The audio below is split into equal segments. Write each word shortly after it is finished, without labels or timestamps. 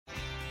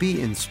Be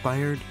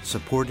inspired,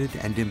 supported,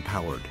 and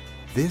empowered.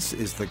 This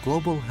is the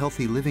Global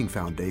Healthy Living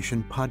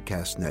Foundation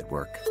podcast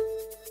network.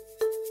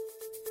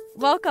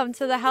 Welcome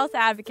to The Health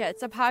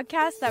Advocates, a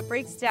podcast that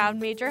breaks down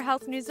major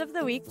health news of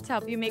the week to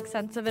help you make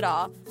sense of it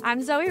all.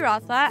 I'm Zoe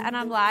Rothla, and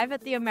I'm live at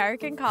the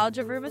American College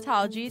of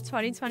Rheumatology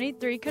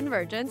 2023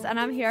 Convergence, and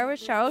I'm here with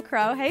Cheryl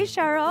Crow. Hey,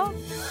 Cheryl.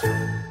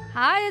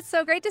 Hi, it's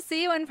so great to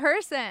see you in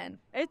person.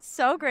 It's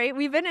so great.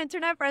 We've been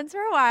internet friends for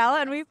a while,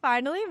 and we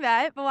finally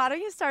met. But why don't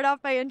you start off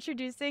by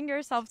introducing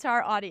yourself to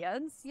our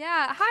audience?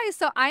 Yeah, hi.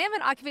 So I am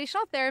an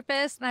occupational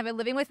therapist, and I've been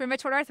living with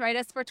rheumatoid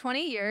arthritis for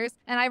 20 years.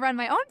 And I run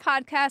my own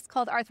podcast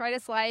called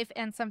Arthritis Life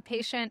and some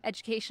patient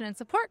education and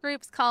support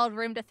groups called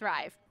Room to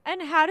Thrive.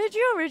 And how did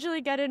you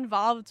originally get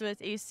involved with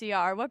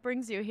ACR? What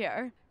brings you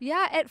here?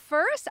 Yeah, at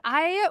first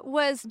I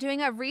was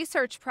doing a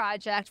research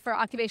project for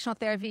occupational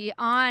therapy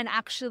on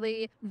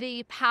actually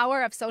the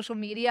power of social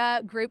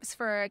media groups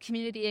for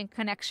community and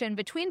connection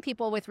between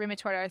people with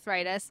rheumatoid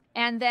arthritis.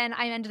 And then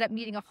I ended up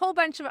meeting a whole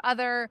bunch of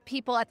other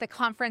people at the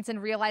conference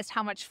and realized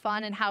how much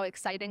fun and how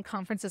exciting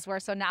conferences were.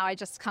 So now I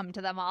just come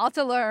to them all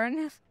to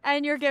learn.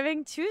 And you're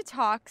giving 2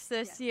 talks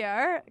this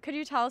year. Could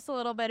you tell us a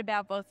little bit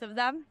about both of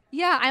them?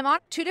 Yeah, I'm on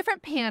 2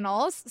 different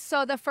panels.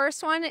 So the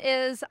first one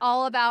is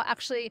all about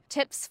actually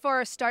tips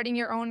for starting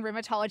your own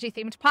rheumatology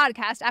themed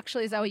podcast.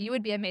 Actually, Zoe, you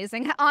would be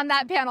amazing on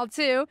that panel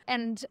too.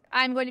 And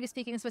I'm going to be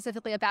speaking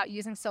specifically about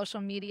using social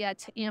media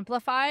to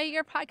amplify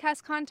your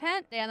podcast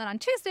content. And then on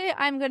Tuesday,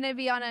 I'm going to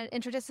be on an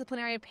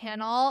interdisciplinary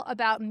panel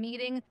about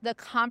meeting the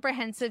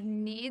comprehensive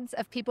needs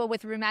of people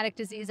with rheumatic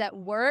disease at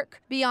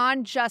work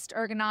beyond just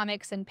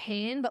ergonomics and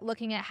pain, but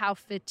looking at how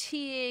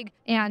fatigue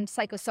and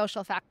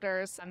psychosocial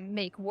factors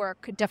make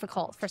work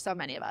difficult for so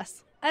many of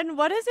us. And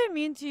what does it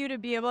mean to you to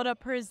be able to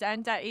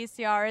present at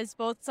ACR as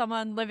both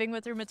someone living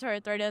with rheumatoid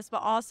arthritis,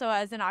 but also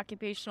as an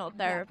occupational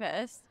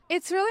therapist?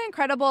 It's really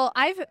incredible.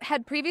 I've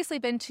had previously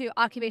been to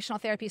occupational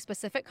therapy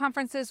specific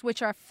conferences,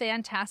 which are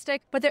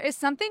fantastic, but there is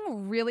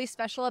something really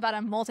special about a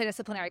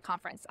multidisciplinary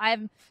conference.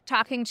 I'm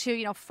talking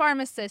to,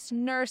 pharmacists,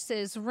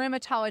 nurses,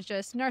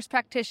 rheumatologists, nurse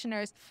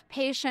practitioners,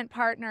 patient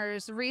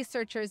partners,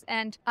 researchers,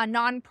 and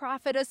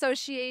nonprofit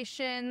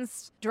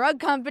associations, drug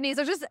companies.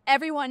 There's just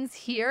everyone's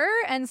here.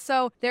 And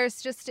so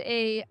there's just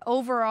a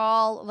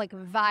overall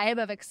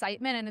vibe of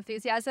excitement and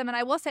enthusiasm. And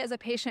I will say as a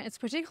patient, it's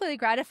particularly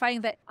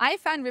gratifying that I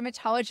found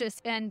rheumatologists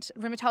and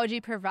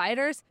rheumatology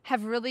providers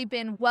have really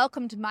been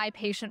welcomed my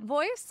patient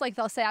voice.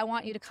 They'll say, I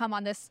want you to come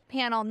on this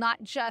panel,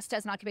 not just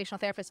as an occupational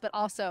therapist, but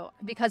also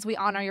because we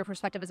honor your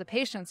perspective as a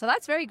patient. So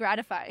that's very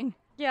gratifying.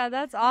 Yeah,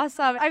 that's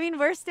awesome. I mean,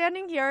 we're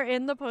standing here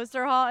in the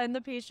poster hall in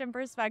the patient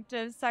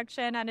perspective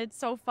section, and it's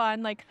so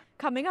fun,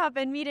 coming up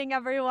and meeting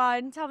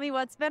everyone. Tell me,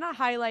 what's been a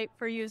highlight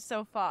for you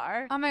so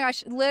far? Oh my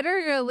gosh,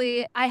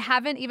 literally, I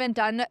haven't even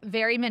done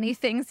very many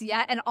things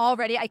yet, and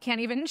already I can't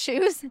even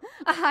choose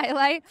a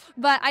highlight.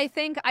 But I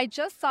think I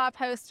just saw a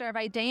poster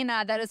by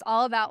Dana that is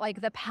all about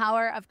the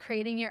power of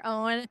creating your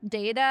own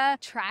data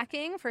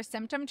tracking for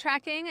symptom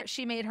tracking.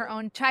 She made her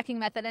own tracking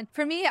method. And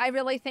for me, I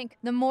really think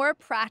the more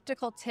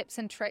practical tips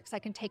and tricks I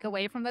can take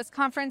away from this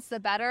conference, the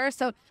better.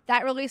 So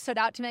that really stood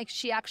out to me.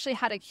 She actually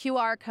had a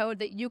QR code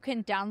that you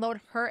can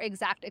download her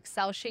exact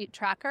Excel sheet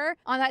tracker.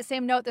 On that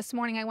same note, this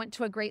morning I went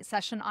to a great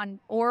session on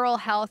oral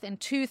health and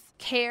tooth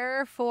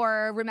care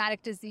for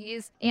rheumatic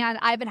disease. And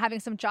I've been having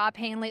some jaw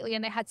pain lately,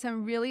 and they had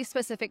some really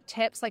specific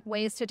tips,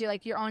 ways to do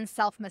your own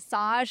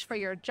self-massage for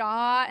your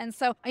jaw. And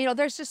so,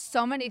 there's just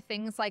so many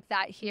things like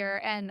that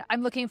here. And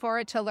I'm looking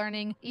forward to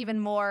learning even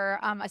more,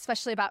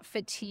 especially about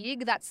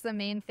fatigue. That's the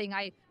main thing.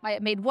 I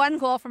made one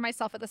goal for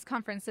myself at this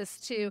conference is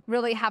to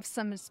really have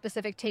some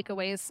specific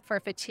takeaways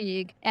for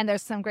fatigue. And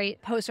there's some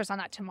great posters on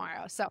that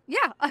tomorrow. So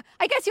yeah,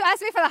 I guess you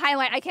asked me for the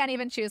highlight. I can't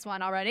even choose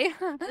one already.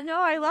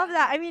 No, I love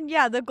that. I mean,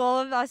 yeah, the goal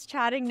of us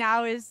chatting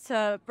now is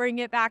to bring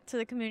it back to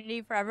the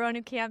community for everyone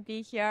who can't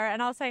be here.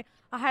 And I'll say,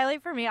 a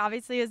highlight for me,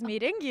 obviously, is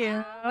meeting you.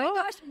 Oh my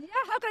gosh, yeah,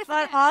 how could I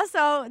forget? But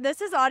also,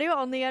 this is audio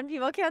only, and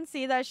people can't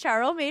see that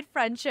Cheryl made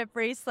friendship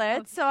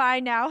bracelets. So I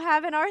now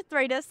have an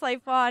Arthritis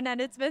Life one,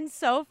 and it's been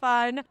so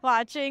fun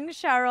watching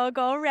Cheryl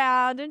go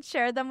around and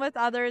share them with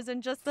others,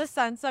 and just the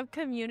sense of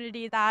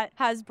community that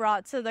has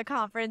brought to the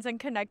conference and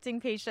connecting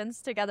patients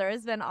together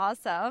has been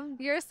awesome.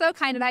 You're so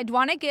kind, and I'd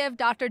want to give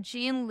Dr.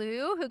 Jean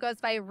Liu, who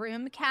goes by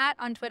Rheumcat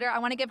on Twitter, I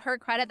want to give her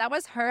credit. That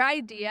was her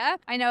idea.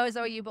 I know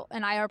Zoe, you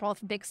and I are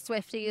both big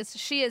Swifties.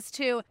 She is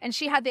too. And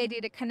she had the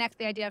idea to connect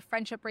the idea of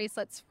friendship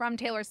bracelets from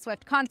Taylor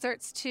Swift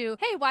concerts to,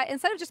 hey, why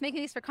instead of just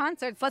making these for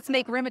concerts, let's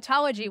make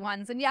rheumatology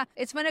ones. And yeah,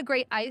 it's been a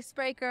great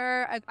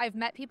icebreaker. I've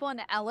met people in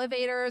the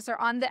elevators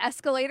or on the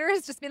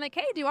escalators just being like,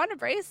 hey, do you want a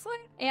bracelet?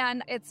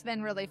 And it's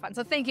been really fun.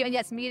 So thank you. And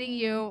yes, meeting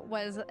you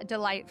was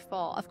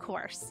delightful, of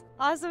course.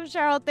 Awesome,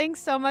 Cheryl.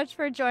 Thanks so much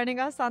for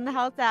joining us on The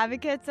Health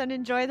Advocates, and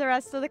enjoy the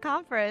rest of the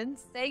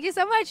conference. Thank you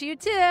so much. You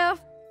too.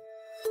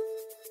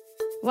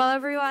 Well,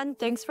 everyone,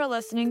 thanks for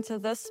listening to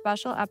this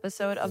special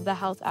episode of The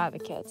Health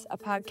Advocates, a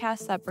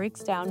podcast that breaks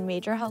down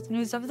major health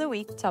news of the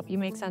week to help you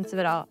make sense of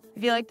it all.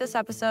 If you like this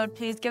episode,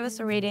 please give us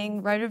a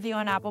rating, write a review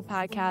on Apple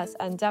Podcasts,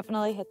 and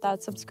definitely hit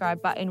that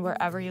subscribe button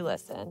wherever you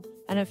listen.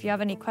 And if you have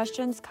any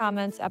questions,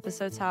 comments,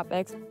 episode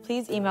topics,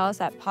 please email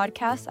us at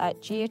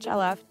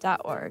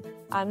podcast@ghlf.org.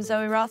 I'm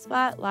Zoe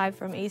Rothblatt, live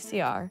from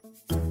ACR.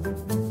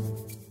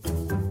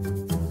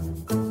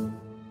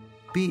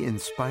 Be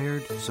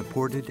inspired,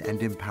 supported,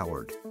 and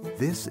empowered.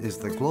 This is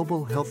the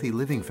Global Healthy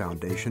Living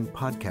Foundation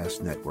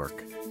Podcast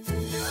Network.